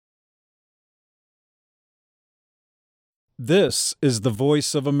This is the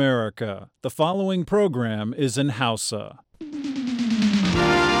voice of America. The following program is in Hausa.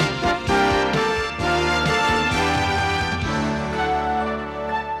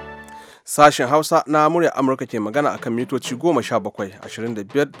 Sashen Hausa na murya Amurka ke magana akan mitoci 17,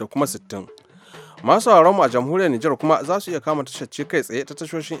 25 da kuma 60. Masu mu a jamhuriyar Nijar kuma za su iya kama tashar kai tsaye ta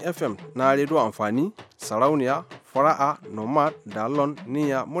tashoshin FM na rediyo amfani, sarauniya, fara'a, nomad, dalon,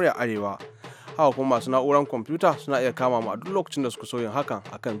 niyya, murya arewa. Haka kuma masu na'urar kwamfuta suna iya kama mu a duk lokacin da suka so yin hakan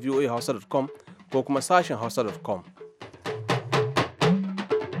akan voahausa.com ko kuma sashen hausa.com.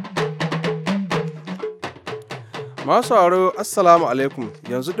 Masu sauraro assalamu alaikum,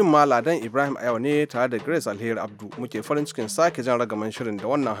 yanzu din ma Ladan Ibrahim a yau ne tare da Grace Alheri Abdu muke farin cikin sake jan ragaman shirin da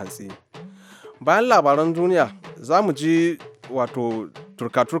wannan hantsi. Bayan labaran duniya za mu ji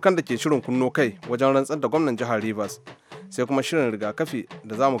turka-turkan da ke shirin kunno kai wajen rantsar da gwamnan jihar Rivers, sai kuma shirin rigakafi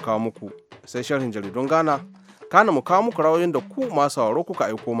da za mu kawo muku, sai sharhin jaridun Ghana, kana mu kawo muku rawayoyin da ku masu sauraro kuka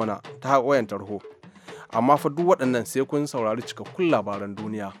aiko mana ta wayan tarho. Amma fa duk waɗannan sai kun saurari cikakkun labaran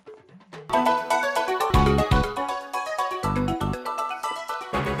duniya.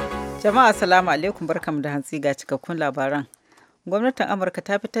 Jama'a assalamu alaikum, barkamu da hantsi ga cikakkun labaran. Gwamnatin Amurka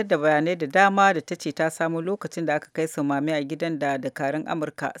ta fitar da bayanai da dama da ta ce ta samu lokacin da aka kai samame a gidan da dakarun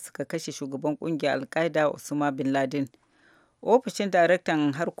Amurka suka kashe shugaban kungiyar Al-Qaeda Osama bin Laden. Ofishin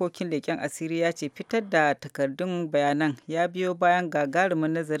daraktan harkokin leƙen asiri ya ce fitar da takardun bayanan ya biyo bayan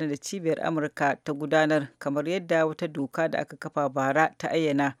gagarumin nazarin da cibiyar Amurka ta gudanar, kamar yadda wata doka da aka kafa bara ta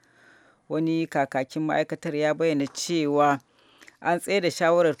ayyana. Wani kakakin ma'aikatar ya bayyana cewa an tsaye da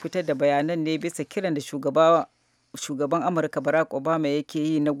shawarar fitar da bayanan ne bisa kiran da shugaban Amurka Barack Obama yake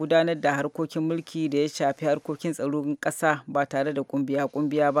yi na gudanar da harkokin mulki da ya shafi harkokin tsaron ƙasa ba tare da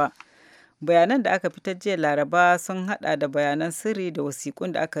kumbiya ba. Bayanan da aka fitar jiya Laraba sun hada da bayanan sirri da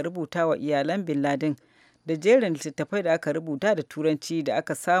wasiƙun da aka rubuta wa iyalan Bin Laden, da jerin littattafai da aka rubuta da Turanci da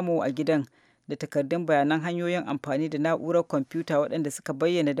aka samu a gidan, da takardun bayanan hanyoyin amfani da na'urar kwamfuta waɗanda suka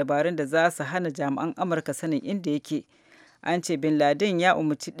bayyana dabarun da za su hana jami'an Amurka sanin inda yake. An ce Bin Laden ya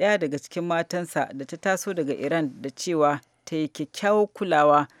umarci ɗaya daga cikin matansa da ta taso daga Iran da cewa ta yi kyakkyawar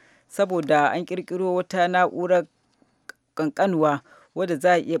kulawa saboda an ƙirƙiro wata na'urar ƙanƙanuwa wadda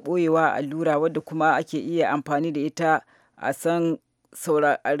za a iya ɓoyewa allura, wadda kuma ake iya amfani da ita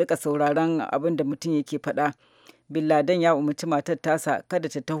a rika sauraron abin da mutum yake faɗa. Bin Laden ya umarci matar tasa kada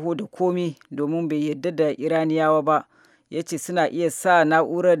ta taho da komi domin bai yarda da Iraniyawa ba. Ya ce suna iya sa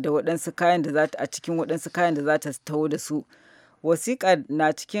na'urar da waɗansu kayan da a cikin waɗansu kayan da za ta taho da su. Wasiƙa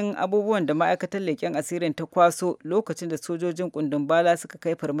na cikin abubuwan da ma'aikatar leƙen asirin ta kwaso lokacin da sojojin kundin bala suka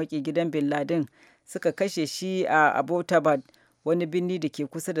kai farmaki gidan Bin Laden suka kashe shi a Abbottabad, wani birni da ke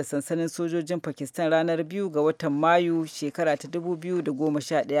kusa da sansanin sojojin Pakistan ranar 2 ga watan Mayu shekara ta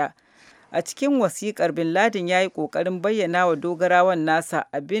 2011. A cikin wasiƙar, Bin Laden ya yi ƙoƙarin bayyana wa dogarawan nasa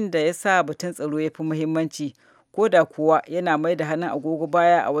abin da ya sa batun tsaro ya fi muhimmanci, ko da kuwa yana mai da hannun agogo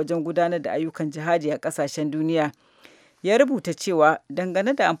baya a wajen gudanar da ayyukan jihadi a ƙasashen duniya. Ya rubuta cewa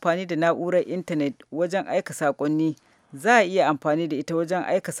dangane da amfani da na'urar intanet wajen aika saƙonni, za a iya amfani da ita wajen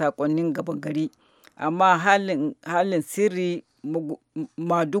aika saƙonnin gaban gari, amma halin sirri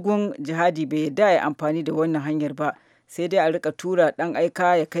madugun jihadi bai yarda ya amfani da wannan hanyar ba, sai dai a rika tura ɗan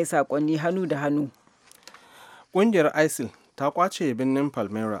aika ya kai saƙonni hannu da hannu. Ƙungiyar ISIL ta kwace birnin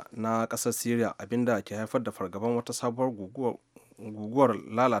Palmyra na ƙasar Syria, abinda ke haifar da fargaban wata sabuwar guguwar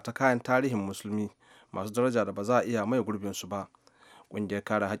lalata kayan tarihin musulmi masu daraja da ba za a iya mai gurbinsu ba. Ƙungiyar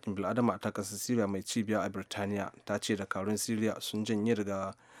kare haƙƙin bil'adama ta ƙasar Syria mai cibiya a Birtaniya ta ce dakarun Syria sun janye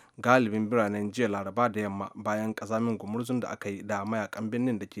daga galibin biranen jiya Laraba da yamma bayan ƙazamin gumurzun da aka yi da mayakan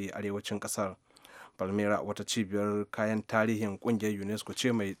birnin da ke arewacin ƙasar. Palmyra wata cibiyar kayan tarihin ƙungiyar UNESCO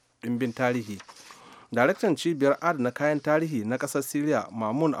ce mai ɗimbin tarihi. Daraktan cibiyar adana kayan tarihi na ƙasar Syria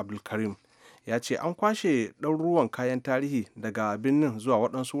Mamun Abdulkarim ya ce an kwashe ɗaruruwan kayan tarihi daga birnin zuwa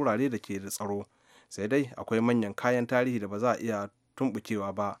waɗansu wurare da ke da tsaro, sai dai akwai manyan kayan tarihi da ba za a iya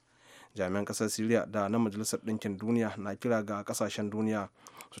tumɓukewa ba. Jami'an ƙasar Syria da na Majalisar Ɗinkin Duniya na kira ga ƙasashen duniya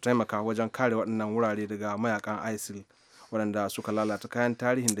su taimaka wajen kare waɗannan wurare daga mayakan ISIL waɗanda suka lalata kayan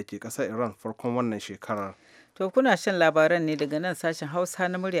tarihin da ke ƙasar Iran farkon wannan shekarar. To kuna shan labaran ne daga nan sashen Hausa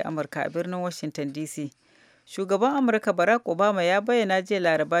na murya Amurka a birnin Washington DC. Shugaban Amurka Barack Obama ya bayyana jiya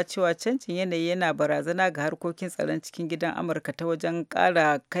Laraba cewa canjin yanayi yana barazana ga harkokin tsaron cikin gidan Amurka ta wajen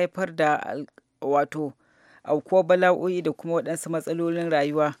ƙara kaifar da aukuwar bala'o'i da kuma waɗansu matsalolin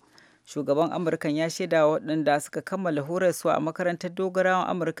rayuwa. Shugaban Amurkan ya shaida wa waɗanda suka kammala horaswa a makarantar dogarawan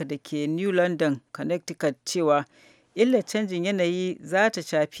Amurka da ke New London, Connecticut cewa illar canjin yanayi za ta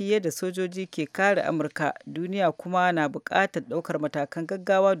shafi yadda sojoji ke kare Amurka, duniya kuma na buƙatar ɗaukar matakan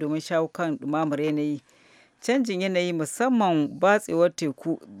gaggawa domin shawo kan ɗumamar yanayi. canjin yanayi musamman batsewar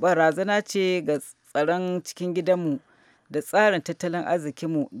teku barazana ce ga tsaron cikin gidanmu da tsarin tattalin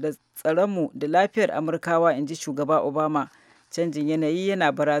arzikinmu da tsaronmu da lafiyar Amurkawa, in ji shugaba Obama. Canjin yanayi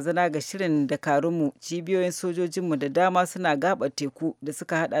yana barazana ga shirin dakarunmu, cibiyoyin sojojinmu da dama suna gabar teku da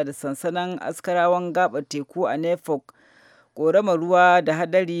suka hada da sansanin askarawan gabar teku a Norfolk. Ƙoramar ruwa da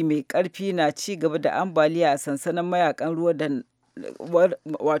hadari mai ƙarfi na ci gaba da ambaliya a sansanin mayakan ruwa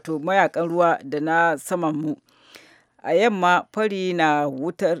da na saman mu. A yamma fari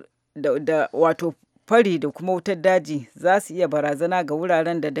da kuma wutar daji za su iya barazana ga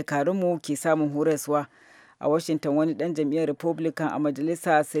wuraren da dakarunmu ke samun horaswa. A Washington, wani ɗan jam'iyyar Republican a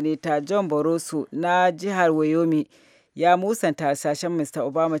majalisa, Senator John Barroso na jihar Wyoming, ya musanta hasashen Mr.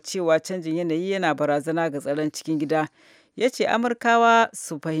 Obama cewa canjin yanayi yana barazana ga tsaron cikin gida. Ya ce Amurkawa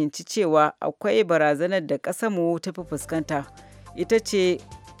su fahimci cewa akwai barazanar da ƙasarmu ta fi fuskanta, ita ce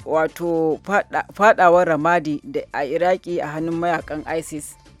fadawar ramadi a Iraki a hannun mayakan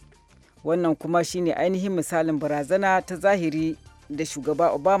ISIS. Wannan kuma shine ainihin misalin barazana ta zahiri da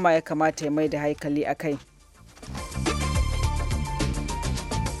shugaba Obama ya kamata ya mai da haikali a kai.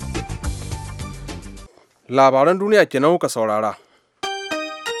 Labaran duniya kenan kuka saurara.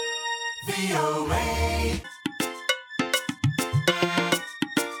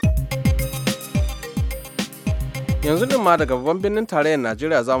 Yanzu din ma daga babban birnin tarayyar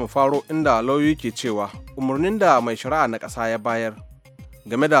Najeriya za mu faro inda lauyoyi ke cewa umarnin da mai shari'a na ƙasa ya bayar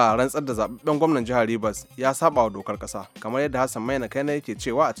game da rantsar da zaɓaɓɓen gwamnan jihar Rivers ya saba wa dokar ƙasa, kamar yadda Hassan Maina Kaina yake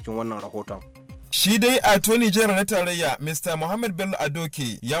cewa a cikin wannan rahoton. Shi dai Attorney General na tarayya Mr. Muhammad Bello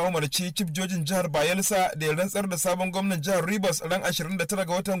Adoke ya umarci Chief Jojin jihar Bayelsa da ya rantsar da sabon gwamnan jihar Rivers ran 29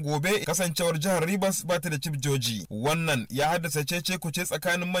 ga watan gobe, kasancewar jihar Rivers ba ta da Chief Joji. Wannan ya haddasa cece kuce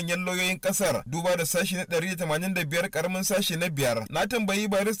tsakanin manyan lauyoyin kasar duba da sashi na 185 karamin sashi na 5. Na tambayi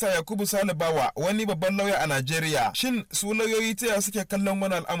barista Yakubu Salibawa, wani babban lauya a Najeriya, shin su lauyoyi ta suke kallon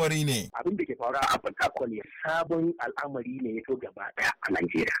wani al'amari ne? Abin da ke faruwa a Port Harcourt sabon al'amari ne ya to gaba daya a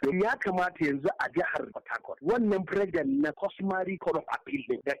Najeriya. Ya kamata yanzu a jihar Port Harcourt wannan president na customary court of appeal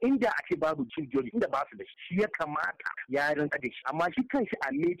din da inda ake babu chief judge inda ba su da shi ya kamata ya rantsa da shi, amma shi kanshi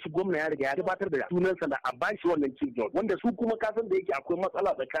Aleci gwamna ya riga ya gabatar da sunansa da a bashi wannan chief judge, wanda su kuma kasan da yake akwai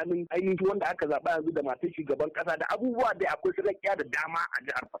matsala tsakanin ainihin wanda aka zaba yanzu da matar shugaban kasa da abubuwa da akwai sarakiya da dama a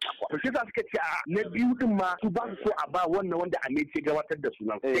jihar Port Harcourt. To shi sa suka ce a na biyu din ma su ba su so a ba wannan wanda Aleci ya gabatar da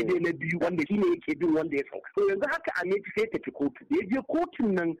sunan sai dai na biyu wanda shine yake bin wanda ya sauka. To yanzu haka Aleci sai tafi kotu, ya je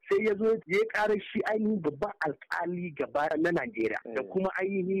kotun nan sai ya zo ya ƙara shi ainihin babban alkali gaba na Najeriya da kuma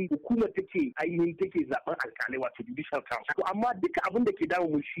ainihin hukumar take zaben alkalai wato judicial council. To amma duka abin da ke damu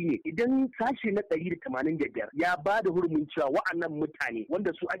mu shine idan sashe na 185 ya ba da hurumin cewa wa'annan mutane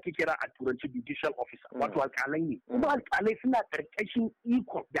wanda su ake kira a turanci judicial officer wato alkalai ne, kuma alkalai suna karkashin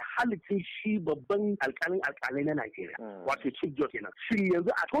iko da halittin shi babban alkalai na Najeriya wato chief judge kenan. Shi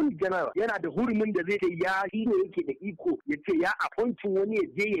yanzu attorney general yana da hurumin da zai ce ya shi ne yake da iko ya ce ya appointing wani ya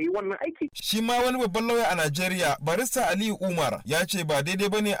je yayi wannan aiki. Shi ma wani babban lauya a Najeriya, barista Aliyu Umar, ya ce ba daidai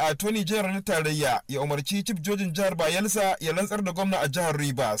bane a Attorney General na tarayya ya umarci Chief Jojin jihar Bayelsa ya rantsar da gwamna a jihar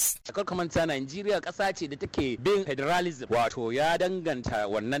Rivers. Kar ka manta Najeriya ƙasa ce da take bin federalism, wato ya danganta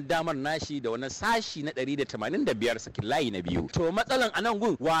wannan damar nashi da wani sashi na 185 sakin layi na biyu. To matsalan anan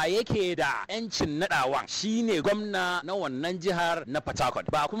gun wa yake da yancin nadawa shine gwamna na wannan jihar na Port Harcourt,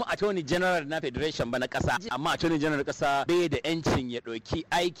 ba kuma Attorney General na Federation ba na ƙasa. Amma Attorney General ƙasa bai da yancin ya ɗauki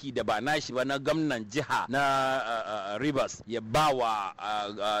aiki da ba nashi ba na gwamnan jiha na Rivers ya ba wa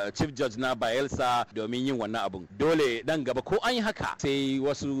Chief Judge na Bayelsa domin yin wannan abun. Dole dan gaba ko an yi haka sai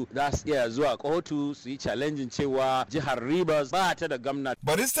wasu za su iya zuwa kotu su yi challenging cewa jihar Rivers ba ta da gwamna.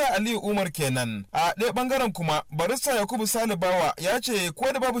 Barista Aliyu Umar kenan. A ɗaya bangaren kuma barista Yakubu Salibawa ya ce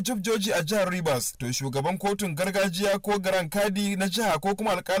ko da babu Chief Judge a jihar Rivers to shugaban kotun gargajiya ko garan kadi na jiha ko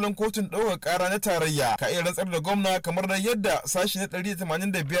kuma alƙalin kotun ɗaukar ƙara na tarayya ka iya rantsar da gwamna kamar da yadda sashi na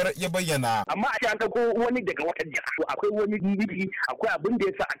 185 ya bayyana. Amma a ce an ɗauko wani daga wata jiha to akwai wani nufi akwai abin da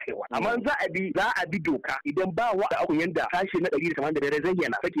yasa aka yi wa, amma za a bi doka idan ba wa da yanda sashi na 185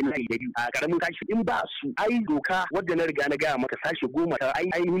 zayyana sake na da biyu a karamin sashi in ba su ai doka wadda na riga na gaya maka sashi 10 ta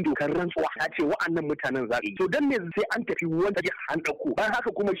ainihin dokar rantsuwa ta ce wa'annan mutanen za to dan me sai an tafi wanda jiha an ɗauko bayan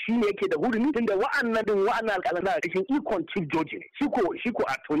haka kuma shine yake da hurumi tunda wa'annan alƙalan na cikin ikon chief judge ne shi ko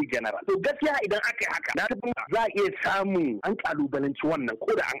attorney general. To gaskiya idan aka yi haka na tabbata za a iya samun an kalubalanci wannan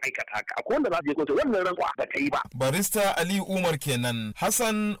ko da an aikata haka akwai wanda za su je kotu wannan rantsuwa ba ta yi ba. Barista Ali Umar kenan.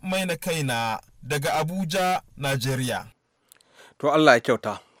 Hassan Maina Kaina daga Abuja, Najeriya. To Allah ya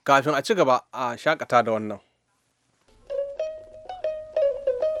kyauta. Kafin a ci gaba a shakata da wannan.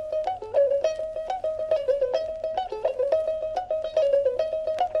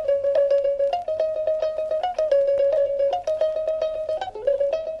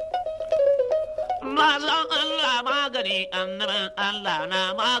 magani annabin Allah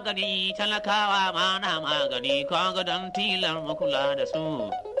na magani talakawa ma na magani kaga don tilar kula da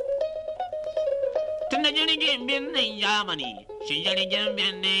su. Tun da jirgin birnin Yamani, shi jirgin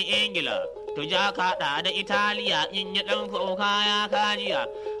birnin Ingila, to ja kaɗa da Italiya in yi ɗan kuka ya kajiya.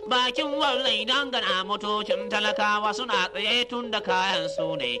 Bakin wallai dangana motocin talakawa suna tsaye tun da kayan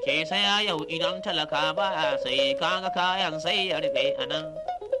su ne ke saya yau idan talaka ba sai kaga kayan sai ya rufe a nan.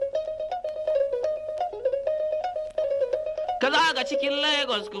 Ka zaga cikin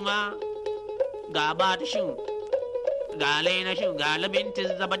Lagos kuma ga batashin ga lainashin ga labintin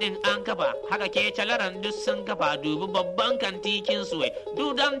zabadin an kafa haka ke calaran duk sun kafa dubi babban kantikin suwai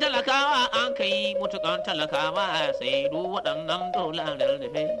dudan talakawa an ka yi mutukan talakawa sai du waɗannan dolarar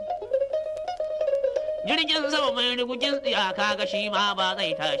rufe. Jirgin sama mai rigugin tsiyaka ga shi ma ba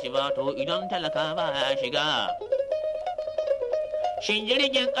zai tashi ba to idan talakawa ya shiga. Shin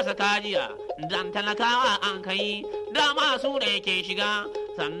jirgin ƙasa kajiya dan talakawa an kai dama su ne ke shiga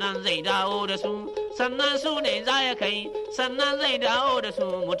sannan zai dawo da su sannan su ne za ya kai sannan zai dawo da su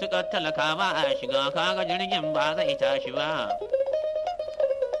mutukar talakawa a shiga kaga jirgin ba zai tashi ba.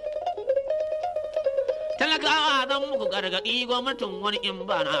 Talakawa zan muku gargaɗi gwamnatin wani in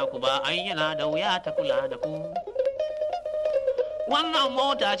ba na ku ba ai yana da wuya ta kula da ku. Wannan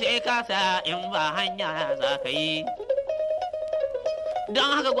mota ce kasa in ba hanya za ka yi.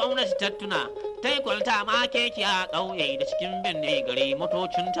 Don haka gwamnati ta tuna ta yi kwalta ma keke a ƙauye da cikin binne gari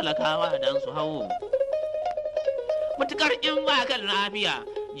motocin talakawa don su hau. Mutukar in ba kan lafiya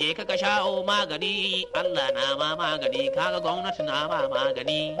je ka sha'o magani Allah na ma magani kaga gwamnati na ma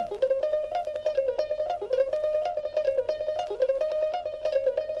magani.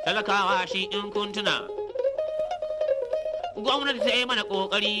 Talakawa shi in kuntuna gwamnati ta yi mana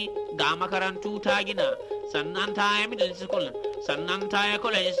ƙoƙari ga makarantu ta gina sannan ta yi middle school sannan ta yi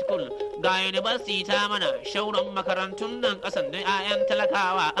college school ga university ta mana shauran makarantun nan kasan da 'ya'yan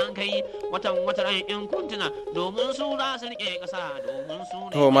talakawa an kai watan in kuntuna domin su za su rike kasa domin su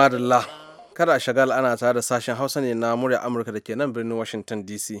ne. To madalla kada a shagal ana tare da sashen Hausa ne na murya Amurka da ke nan birnin Washington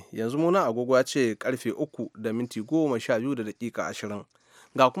DC yanzu muna agogo ya ce karfe 3:12:20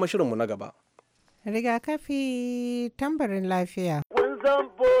 ga kuma shirinmu na gaba. Rigakafi tambarin lafiya. Zan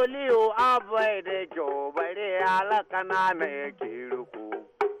polio abai da kyau bare alakana na yake ruku.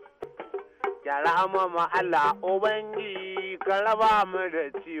 Yara mama Allah Ubangi ka raba mu da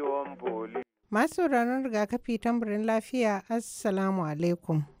ciwon polio. Masu ranar rigakafi tambarin lafiya Assalamu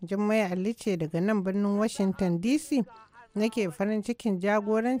alaikum. Jummai Ali ce daga nan birnin Washington DC nake farin cikin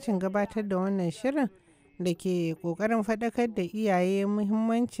jagorancin gabatar da wannan shirin da ke kokarin faɗakar da iyaye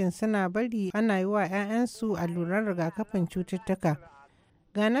muhimmancin suna bari ana yi wa 'ya'yansu alluran rigakafin cututtuka.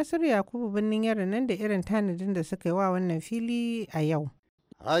 Ga Nasiru Yakubu birnin yaro nan da irin tanadin da suka yi wa wannan fili a yau.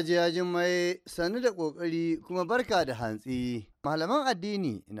 Hajiya Jummai sannu da ƙoƙari kuma barka da hantsi. Malaman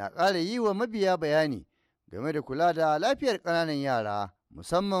addini na ƙara yi wa mabiya bayani game da kula da lafiyar ƙananan yara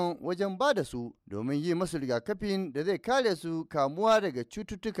musamman wajen ba da su domin yi masu rigakafin da zai kare su kamuwa daga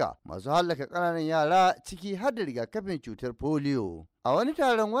cututtuka masu hallaka ƙananan yara ciki har da rigakafin cutar polio. A wani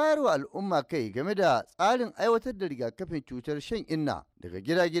taron wayarwa al'umma kai game da tsarin aiwatar da rigakafin cutar shan inna daga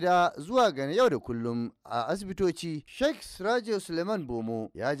gida-gida zuwa ga yau da kullum a asibitoci, Sheikh Sirajo Suleiman Bomo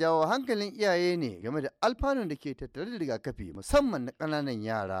ya jawo hankalin iyaye ne game da alfanun da ke tattare da rigakafi musamman na ƙananan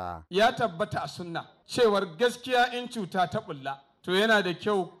yara. Ya tabbata a sunna cewar gaskiya in cuta ta bulla to yana da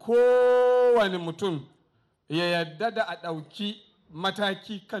kyau kowane mutum ya yarda da a ɗauki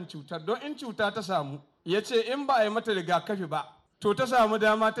mataki kan cutar don in cuta ta samu ya ce in ba a yi mata rigakafi ba to ta samu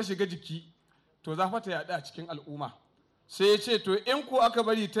dama ta shiga jiki to za ta yaɗa a cikin al'umma sai ya ce to in ko aka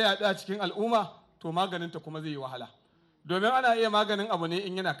bari ta yaɗa a cikin al'umma to maganinta kuma zai yi wahala domin ana iya maganin abu ne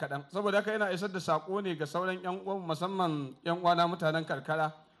in yana kaɗan saboda haka yana isar da saƙo ne ga sauran 'yan uwan musamman 'yan uwana mutanen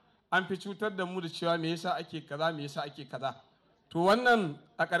karkara an fi cutar da mu da cewa me yasa ake kaza me yasa ake kaza to wannan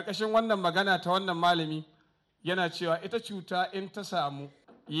a ƙarƙashin wannan magana ta wannan malami yana cewa ita cuta in ta samu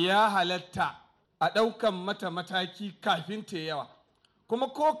ya halatta a ɗaukan mata mataki kafin ta yawa kuma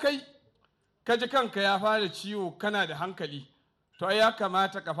ko kai ka ji kanka ya fara ciwo kana da hankali to ya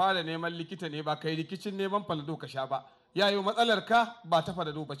kamata ka fara neman likita ne ba kai rikicin neman falado ka sha ba yayo matsalar ka ba ta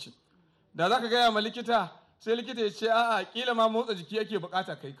falado ba ce da za ka gaya ma likita sai likita ya ce a'a kila ma motsa jiki ake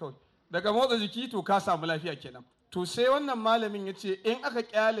bukata kai kawai daga motsa jiki to ka samu lafiya kenan to sai wannan malamin ya ce in aka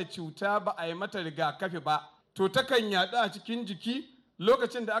kyale cuta ba a yi mata rigakafi ba to takan yaɗu a cikin jiki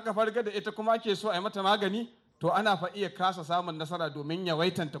lokacin da aka farga da ita kuma ake so a yi mata magani to ana fa iya kasa samun nasara domin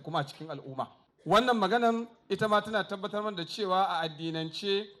yawaitanta kuma a cikin al'umma wannan maganan ita ma tana tabbatar da cewa a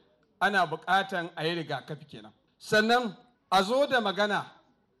addinance ana buƙatan a yi rigakafi kenan sannan a zo da magana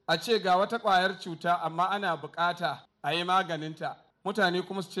a ce ga wata ƙwayar cuta amma ana buƙata a yi maganinta, mutane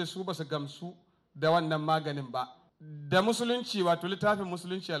kuma su ce su ba su gamsu da wannan maganin ba. Da musulunci, wato littafin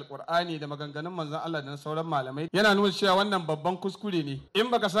musulunci alkur'ani da maganganun manzon Allah da sauran malamai yana nuna cewa wannan babban kuskure ne. In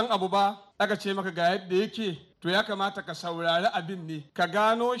baka san abu ba aka ce maka ga yadda yake, to ya kamata ka saurari abin ne, ka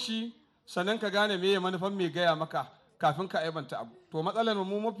gano shi, sannan ka gane meye manufan mai gaya maka kafin ka aibanta abu. To matsalar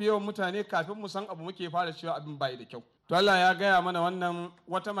mu mafi yawan mutane kafin mu san abu muke fara cewa abin bai da kyau. To Allah ya gaya mana wannan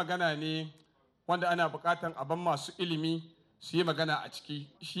wata magana ne wanda ana bukatan aban masu ilimi su yi magana a ciki.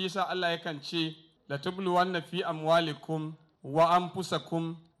 Shi yasa Allah yakan ce la tubluwanna fi amwalikum wa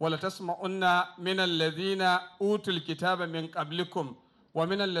anfusakum wa la tasma'unna min alladhina utul kitaba min qablikum wa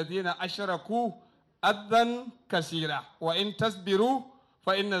min alladhina ashraku adhan kasira wa in tasbiru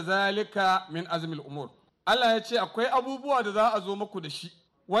fa inna zalika min azmi al-umur. Allah ya ce akwai abubuwa da za a zo muku da shi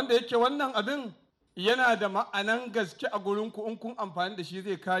wanda yake wannan abin yana da ma'anan gaske a gurinku, in kun amfani da shi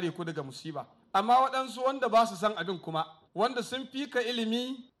zai kare ku daga musiba. Amma waɗansu wanda ba su san abin kuma, wanda sun fi ka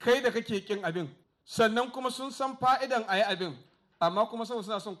ilimi kai da kake kin abin, sannan kuma sun san fa'idan a yi abin, amma kuma saboda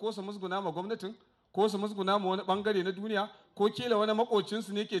suna son ko su musguna ma gwamnatin, ko su musguna ma wani bangare na duniya, ko kila wani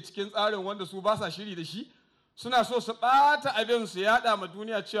makocinsu ne ke cikin tsarin wanda su ba sa shiri da shi, suna so su ɓata abin su yaɗa ma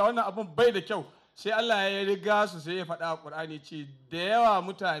duniya cewa wannan abin bai da kyau. Sai Allah ya riga su sai ya faɗa a Ƙur'ani ce da yawa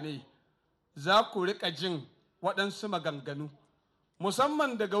mutane za ku riƙa jin waɗansu maganganu,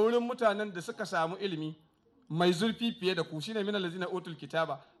 musamman daga wurin mutanen da suka samu ilimi mai zurfi fiye da ku, shine min allazina utul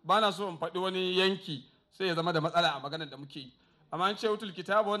kitaba. Ba na so in faɗi wani yanki sai ya zama da matsala a maganar da muke yi, amma an ce utul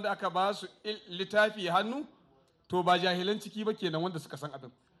kitaba wanda aka ba su littafi hannu, to ba jahilan ciki ba kenan wanda suka san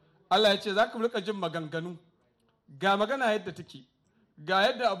abin. Allah ya ce za ku riƙa jin maganganu, ga magana yadda take, ga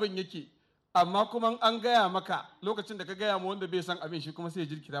yadda abin yake, amma kuma an gaya maka lokacin da ka gaya ma wanda bai san abin shi kuma sai ya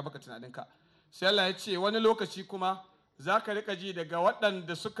jirkita baka tunaninka. Sai Allah ya ce wani lokaci kuma za ka riƙa ji daga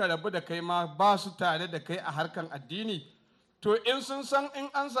waɗanda suka rabu da kai ma ba su tare da kai a harkan addini, to in sun san in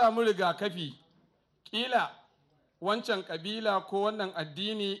an samu rigakafi ƙila wancan ƙabila ko wannan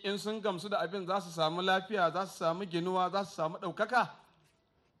addini in sun gamsu da abin za su samu lafiya, za su samu ginuwa, za su samu ɗaukaka,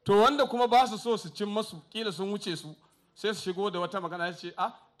 to wanda kuma ba su so su cin masu ƙila sun wuce su sai su shigo da wata magana ya ce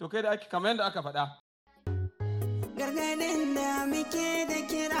to kai da ake kamar yadda aka faɗa. Gargaɗin da muke da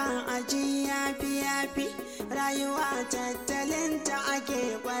kira aji yafi rayuwa tattalinta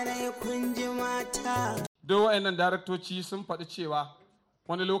ake kwarai kun ji mata. Do wa'annan daraktoci sun faɗi cewa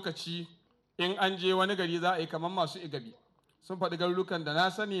wani lokaci in an je wani gari za a yi kamar masu igabi. Sun faɗi garurukan da na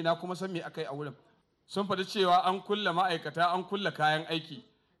sani na kuma san me aka yi a wurin. Sun faɗi cewa an kulle ma'aikata, an kulle kayan aiki.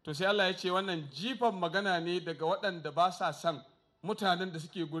 To sai Allah ya ce wannan jifan magana ne daga waɗanda ba sa son mutanen da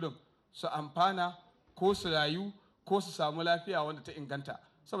suke gurin su amfana ko su rayu ko su samu lafiya wanda ta inganta.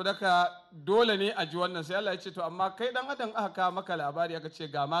 Saboda haka dole ne a ji wannan. Sai Allah ya ce to amma kai dan adam aka kawo maka labari aka ce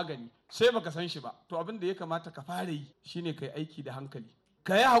ga magani sai baka san shi ba, to abin da ya kamata ka fara yi shine kai aiki da hankali,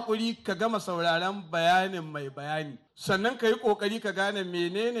 ka yi haƙuri ka gama sauraron bayanin mai bayani, sannan ka yi ƙoƙari ka gane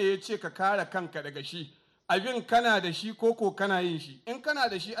menene ya ce ka kare kanka daga shi. Abin kana da shi ko kana yin shi. In kana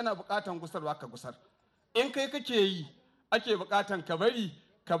da shi ana buƙatan gusarwa ka gusar, in kai kake yi ake buƙatan ka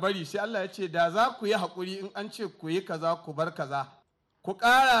bari. Sai Allah ya ce da za ku yi haƙuri in an ce ku yi kaza ku bar kaza, ku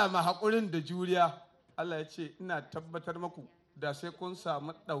ƙara ma haƙurin da juriya, Allah ya ce ina tabbatar maku da sai kun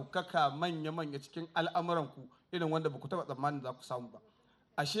samu ɗaukaka manya-manya cikin al'amuranku irin wanda ba ku taɓa tsammanin za ku samu ba.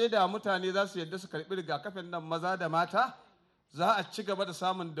 Ashe da mutane za su yadda su karɓi rigakafin nan maza da mata, za a ci gaba da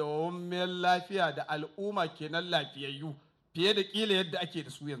samun dawwammamiyar lafiya da al'umma kenan lafiyayyu fiye da ƙila yadda ake da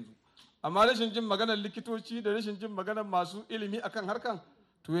su yanzu. Amma rashin jin maganar likitoci da rashin jin maganar masu ilimi akan harkan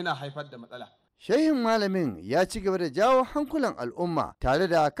to yana haifar da matsala. Shehin malamin ya ci gaba da jawo hankulan al'umma tare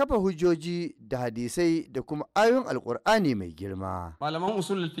da kafa hujjoji da hadisai da kuma ayoyin alkur'ani mai girma. Malaman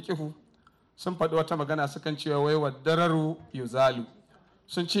usulul fiqhu sun faɗi wata magana sukan cewa wai waddararu yuzalu.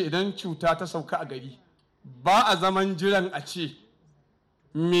 Sun ce idan cuta ta sauka a gari ba a zaman jiran a ce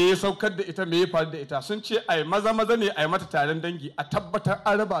me ya saukar da ita, me ya faru da ita. Sun ce ai maza ne ai mata taron dangi a tabbatar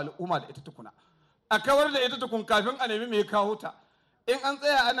an raba al'umma da ita tukuna, a kawar da ita tukun kafin a nemi me ya kawo ta. In an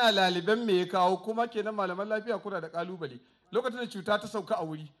tsaya ana laliban me ya kawo kuma kenan malaman lafiya kuna da kalubale. Lokacin da cuta ta sauka a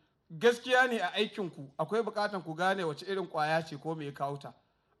wuri, gaskiya ne a aikinku akwai bukatan ku gane wace irin kwaya ce ko me ya kawo ta,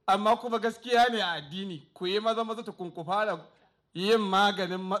 amma kuma gaskiya ne a addini ku yi maza tukun ku fara yin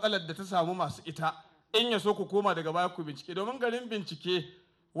maganin matsalar da ta samu masu ita, in ya so ku koma daga baya ku bincike, domin garin bincike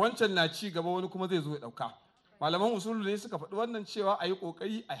wancan na ci gaba wani kuma zai zo ya dauka. Malaman usulu ne suka faɗi wannan cewa a yi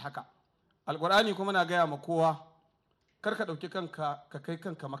ƙoƙari a yi haka. Alƙur'ani kuma na gaya ma kowa kar ka ɗauki kanka ka kai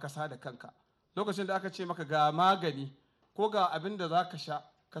kanka makasa da kanka. Lokacin da aka ce maka ga magani ko ga abin da za ka sha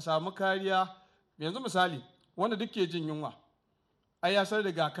ka samu kariya, yanzu misali wanda duk ke jin yunwa ai ya san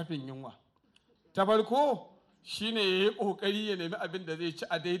rigakafin yunwa. Ta farko shine ya yi ƙoƙari ya nemi abin da zai ci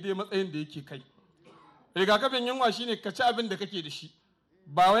a daidai matsayin da yake kai. Rigakafin yunwa shine ka ci abin da kake da shi,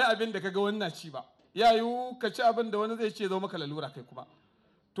 ba wai abin da kaga wannan ci ba. Ya yiwu ka ci abin da wani zai ce zo maka lalura kai kuma.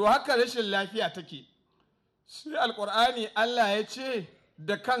 To haka rashin lafiya take. Sai Alƙur'ani Allah ya ce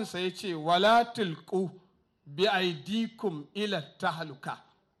da kansa ya ce wala tulqu bi aidikum ila tahluka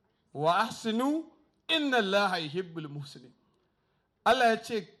wa ahsinu inna Allaha yuhibbul muhsinin. Allah ya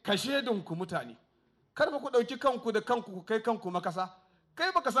ce kashe dinku mutane, kar ba ku ɗauki kanku da kanku ku kai kanku makasa.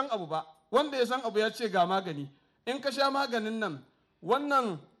 Kai baka san abu ba, wanda ya san abu ya ce ga magani, in ka sha maganin nan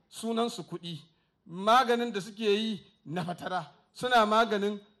wannan sunan su kuɗi, maganin da suke yi na fatara, suna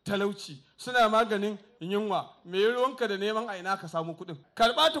maganin talauci, suna maganin yunwa. Me ruwanka da neman a ina ka samu kuɗin?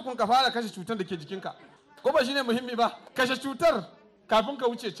 Karɓa tukun ka fara kashe cutar da ke jikinka, ko ba shine muhimmi ba? Kashe cutar kafin ka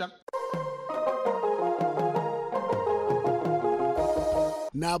wuce can.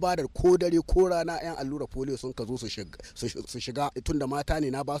 Na ba da ko dare ko rana 'yan allura polio sun ka zo su shiga tun da mata ne,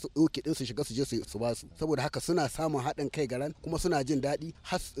 na ba su ɗauki ɗin su shiga su je su ba su, saboda haka suna samun haɗin kai garan kuma suna jin daɗi.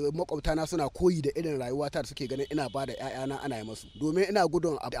 Makwabtana suna koyi da irin rayuwa ta da suke ganin ina ba da 'ya'yana ana yi masu, domin ina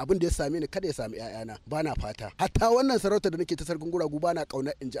gudun abin da ya same ni kada ya sami 'ya'yana. Ba na fata hatta wannan sarauta da nake ta sarkin guragu ba na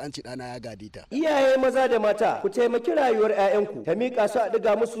ƙaunar in ji an ci ɗana ya gade ta. Iyaye maza da mata ku taimaki rayuwar 'ya'yanku ta miƙa su a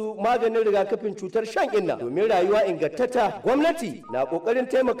ɗiga musu maganin rigakafin cutar shan inna domin rayuwa ingantatta. Gwamnati na ƙoƙarin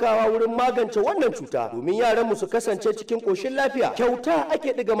taimakawa wurin magance wannan cuta domin yaranmu su kasance cikin ƙoshin lafiya. Kyauta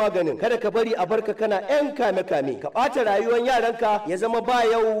ake ɗiga maganin, kada ka bari a barka kana 'yan kame-kame ka ɓata rayuwar yaranka ya zama ba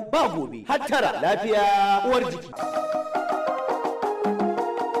yau ba gobe. Hattara, lafiya uwar jiki.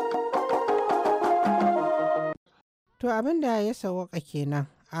 To abin da ya sawwaka kenan,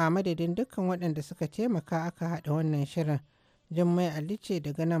 a madadin dukkan waɗanda suka taimaka aka haɗa wannan shirin. Jummai Ali ce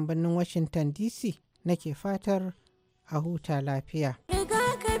daga nan birnin Washington DC nake fatar a huta lafiya.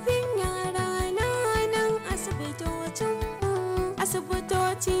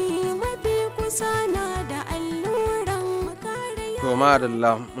 Asibitoci mafi kusa na da alluran kariya. To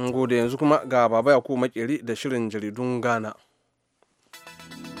madalla, mun gode. Yanzu kuma ga Baba Yakubu Makeri da shirin jaridun Ghana.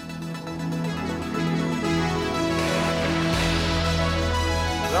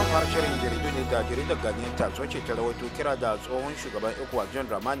 Zan fara shirin jaridu ne da jaridar Ghanaian Times wacce ta rawaito kira da tsohon shugaban ECOWAS John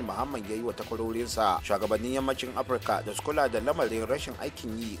Dramani Mahama ya yi wa takwarorinsa shugabannin yammacin Afirka da su kula da lamarin rashin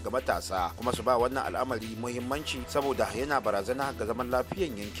aikin yi ga matasa kuma su ba wannan al'amari muhimmanci saboda yana barazana ga zaman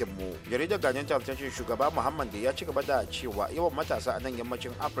lafiyan yankinmu. Jaridar Ghanaian Times ta ce shugaba Muhammad da ya ci gaba da cewa yawan matasa a nan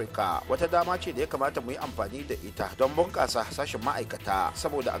yammacin Afirka wata dama ce da ya kamata mu yi amfani da ita don bunƙasa sashen ma'aikata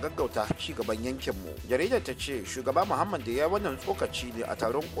saboda a gaggauta ci gaban yankinmu. Jaridar ta ce shugaba Muhammad da ya wannan tsokaci ne a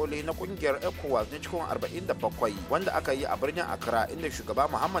taron koli na kungiyar ECOWAS na cikin 47 wanda aka yi a birnin Accra inda shugaba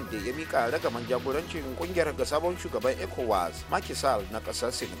Muhammad da ya mika ragaman jagorancin kungiyar ga sabon shugaban ECOWAS Macky Sall na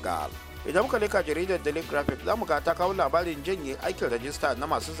kasar Senegal. Idan muka leka jaridar Daily Graphic za mu ga ta kawo labarin janye aikin rajista na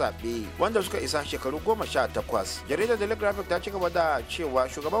masu zaɓe wanda suka isa shekaru 18. Jaridar Daily Graphic ta ci gaba da cewa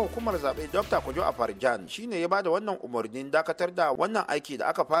shugaban hukumar zaɓe Dr. Kojo Afarjan shine ya bada wannan umarnin dakatar da wannan aiki da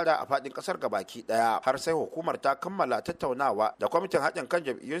aka fara a faɗin ƙasar gabaki ɗaya har sai hukumar ta kammala tattaunawa da kwamitin haɗin kan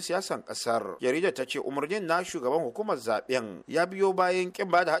jam'iyyun siyasan ƙasar. Jaridar ta ce umarnin na shugaban hukumar zaɓen ya biyo bayan kin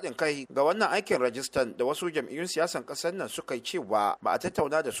bada haɗin kai ga wannan aikin rajistan da wasu jam'iyyun siyasan ƙasar nan suka yi cewa ba a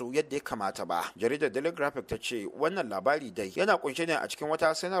tattauna da su yadda ya kamata ba. Jaridar Daily Graphic ta ce wannan labari dai yana kunshe ne a cikin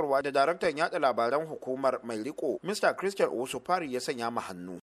wata sanarwa da daraktan yada labaran hukumar mai riko Mr. Christian Owusu-Pari ya sanya ma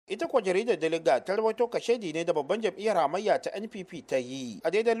hannu. Ita kuwa jaridar Deliga ta rawaito kashedi ne da babban jam'iyyar hamayya ta NPP ta yi a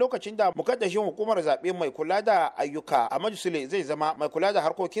daidai lokacin da mukaddashin hukumar zaɓe mai kula da ayyuka Ahmadu Sule zai zama mai kula da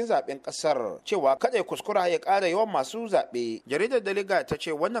harkokin zaɓen ƙasar cewa kada ya kuskura ya ƙara yawan masu zaɓe. Jaridar Deliga ta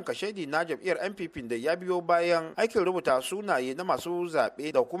ce wannan kashedi na jam'iyyar NPP da ya biyo bayan aikin rubuta sunaye na masu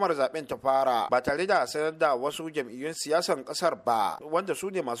zaɓe da hukumar zaɓen ta fara ba tare da sanar da wasu jam'iyyun siyasan ƙasar ba wanda su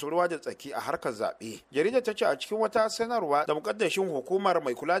ne masu ruwa da tsaki a harkar zaɓe. Jaridar ta ce a cikin wata sanarwa da mukaddashin hukumar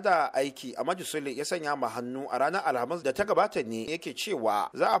mai kula da aiki a majalisar ya sanya ma hannu a ranar Alhamis da ta gabata ne yake cewa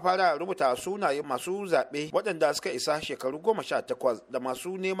za a fara rubuta sunayen masu zaɓe waɗanda suka isa shekaru 18 da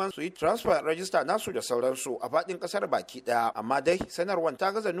masu neman su yi transfer register nasu da sauransu a faɗin ƙasar baki ɗaya, amma dai sanarwar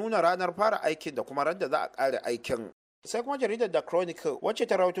ta gaza nuna ranar fara aikin da kuma ran da za a ƙare aikin. Sai kuma jaridar da Chronicle wacce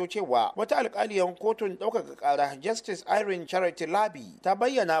ta rawaito cewa wata alkaliyar kotun ɗaukaka ƙara Justice Irene Charity Labi ta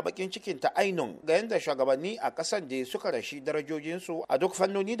bayyana bakin cikin ta ainun ga yadda shugabanni a ƙasar da suka rashi darajojinsu a duk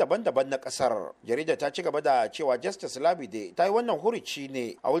fannoni daban-daban na ƙasar. Jaridar ta ci gaba da cewa Justice Labi da ta yi wannan hurici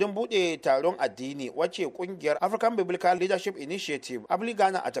ne a wurin buɗe taron addini wacce ƙungiyar African Biblical Leadership Initiative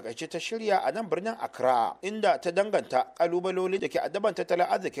Ghana a takaice ta shirya a nan birnin Accra inda ta danganta ƙalubaloli da ke addaban tattalin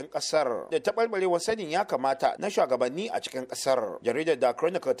arzikin ƙasar da taɓarɓarewar sanin ya kamata na shugabanni shugabanni a cikin kasar. Jaridar da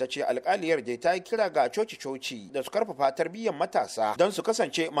Chronicle ta ce alkaliyar da ta yi kira ga coci-coci da su karfafa tarbiyyar matasa don su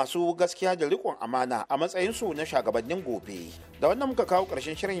kasance masu gaskiya da riƙon amana a matsayinsu na shugabannin gobe. Da wannan muka kawo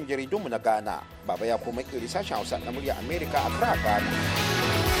ƙarshen shirin jaridunmu na Ghana. Baba ya koma ƙiri sashen Hausa na murya Amerika a Accra, Ghana.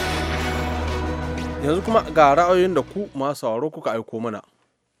 Yanzu kuma ga ra'ayoyin da ku masu sauraro kuka aiko mana.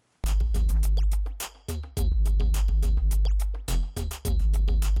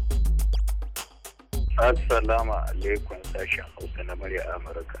 Assalamu alaikum sashen Hausa na murya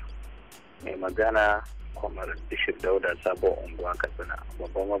Amurka. Mai magana Kwamar Bishir Dauda Sabo Unguwa Katsina,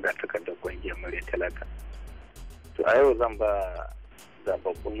 babban magatakardar kungiyar murya talaka. To a yau zan ba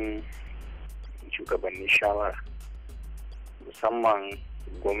zababbun shugabannin shawara, musamman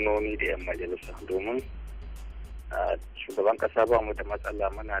gwamnoni da 'yan majalisa, domin shugaban kasa ba mu da matsala,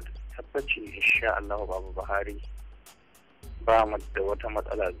 muna da tabbaci insha Allah babu Buhari ba mu da wata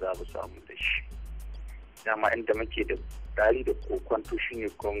matsala za mu samu da shi. Dama inda muke da tsari da kokonto shine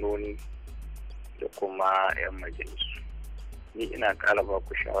gwamnoni da kuma 'yan majalisu. Ni ina kala ba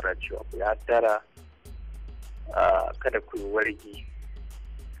ku shawara cewa ku ya tara kada ku yi wargi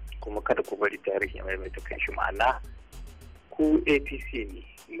kuma kada ku bari tarihi mai kanshi, ma'ana ku APC ne,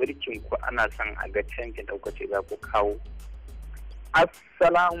 mulkin ku ana son a ga canjin daukace za ku kawo.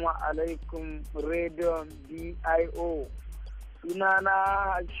 Assalamu alaikum Radio BIO. Sunana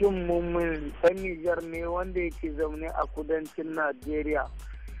Hashim Mummun ɗan Nijar ne wanda yake zaune a kudancin Najeriya.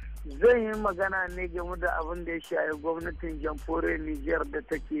 Zan yi magana ne game da abin da ya shafi gwamnatin jamhuriyar Nijar da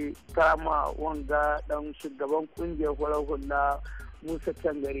take kama wanga ɗan shugaban kungiyar hula Musa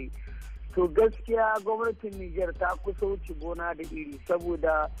Cangare. To gaskiya gwamnatin Nijar ta kusa wuce gona da iri,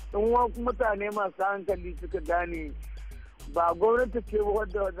 saboda in mutane masu hankali suka gane ba gwamnati ce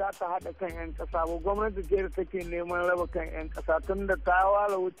wadda za ta haɗa kan 'yan ƙasa ba, gwamnati ce da take neman raba kan 'yan ƙasa, tun da ta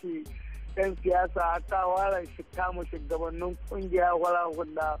ware wuce 'yan siyasa ta ware kama shugabannin ƙungiya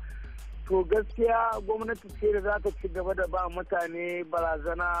hula. To gaskiya gwamnati ce da za ta ci gaba da ba mutane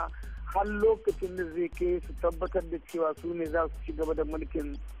barazana har lokacin da zai kai su tabbatar da cewa su ne za su ci gaba da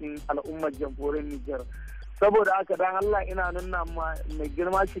mulkin al'ummar jamhuriyar Nijar. Saboda haka dan Allah ina nuna mai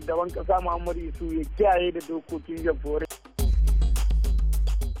girma shugaban ƙasa Muhammadu Isu ya kiyaye da dokokin jamhuriyar.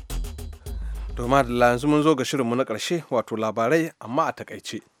 To madalla, yanzu mun zo ga shirinmu na ƙarshe, wato labarai amma a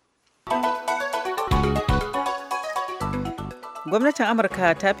takaice. Gwamnatin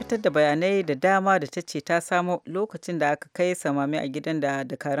Amurka ta fitar da bayanai da dama da ta ce ta samo lokacin da aka kai samami a gidan da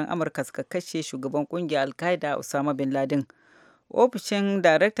dakarun Amurka suka kashe shugaban kungiyar Al-Qaeda Osama bin Laden. Ofishin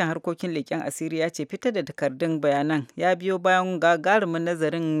daraktan harkokin leƙen asiri ya ce fitar da takardun bayanan ya biyo bayan gagarumin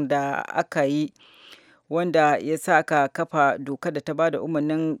nazarin da aka yi, wanda ya sa aka kafa doka da ta bada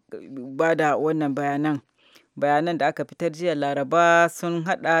umarnin bada wannan bayanan da aka fitar jiya Laraba sun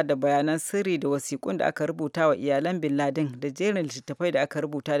hada da bayanan sirri da wasiƙun da aka rubuta wa iyalan bin Laden da jerin littattafai da aka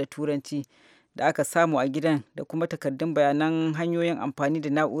rubuta da turanci da aka samu a gidan, da kuma takardun bayanan hanyoyin amfani da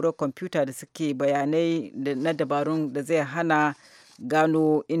na'urar kwamfuta da suke bayanai na dabarun da zai hana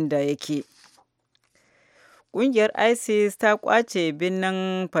gano inda yake. Ƙungiyar ISIS ta ƙwace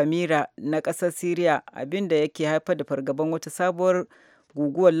birnin Palmyra na ƙasar Syria, abinda yake haifar da fargaban wata sabuwar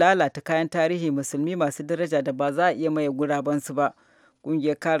guguwar lalata kayan tarihi musulmi masu daraja da ba za a iya maye gurabansu ba.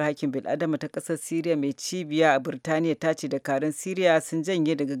 Ƙungiyar kare hakkin bil'adama ta ƙasar Syria mai cibiya a Birtaniya ta ce dakarun Syria sun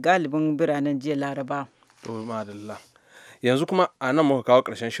janye daga galibin biranen jiya Laraba. Yanzu kuma a nan muka kawo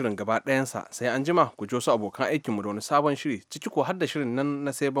ƙarshen shirin gaba ɗayansa, sai an jima ku ji wasu abokan aikinmu da wani sabon shiri, ciki ko har da shirin nan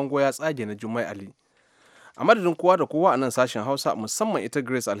na sai bango ya tsage na Jummai Ali. A madadin kowa da kowa a nan sashen Hausa, musamman ita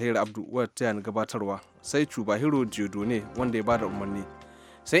Grace Alheri Abdu wadda ta yana gabatarwa, sai Chubahiro Diodone wanda ya bada umarni,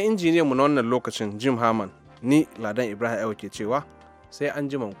 sai injiniyan mu na wannan lokacin Jim Haman, ni Ladan Ibrahim Ayo ke cewa sai an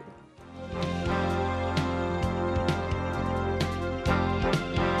jiman ku.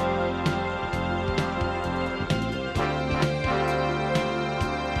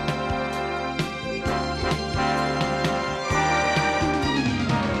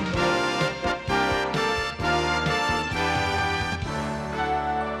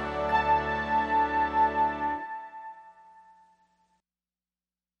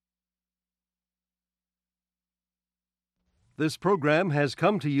 This program has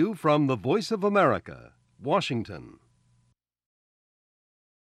come to you from the Voice of America, Washington.